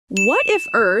What if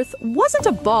Earth wasn't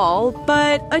a ball,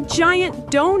 but a giant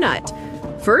donut?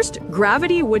 First,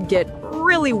 gravity would get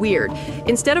really weird.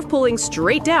 Instead of pulling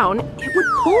straight down, it would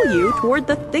pull you toward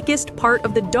the thickest part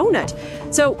of the donut.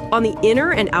 So, on the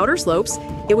inner and outer slopes,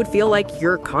 it would feel like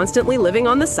you're constantly living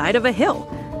on the side of a hill.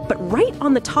 But right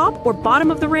on the top or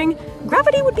bottom of the ring,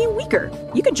 gravity would be weaker.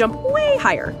 You could jump way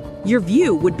higher. Your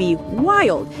view would be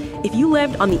wild. If you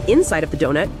lived on the inside of the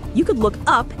donut, you could look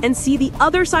up and see the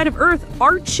other side of Earth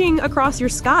arching across your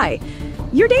sky.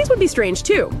 Your days would be strange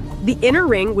too. The inner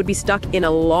ring would be stuck in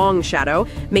a long shadow,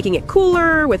 making it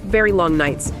cooler with very long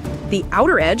nights. The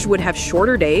outer edge would have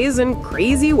shorter days and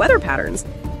crazy weather patterns.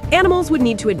 Animals would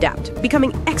need to adapt,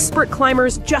 becoming expert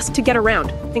climbers just to get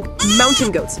around. Think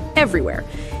mountain goats everywhere.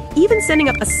 Even sending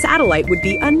up a satellite would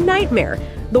be a nightmare.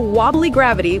 The wobbly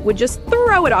gravity would just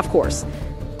throw it off course.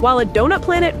 While a donut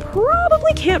planet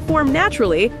probably can't form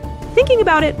naturally, thinking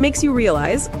about it makes you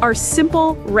realize our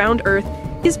simple, round Earth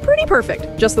is pretty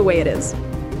perfect just the way it is.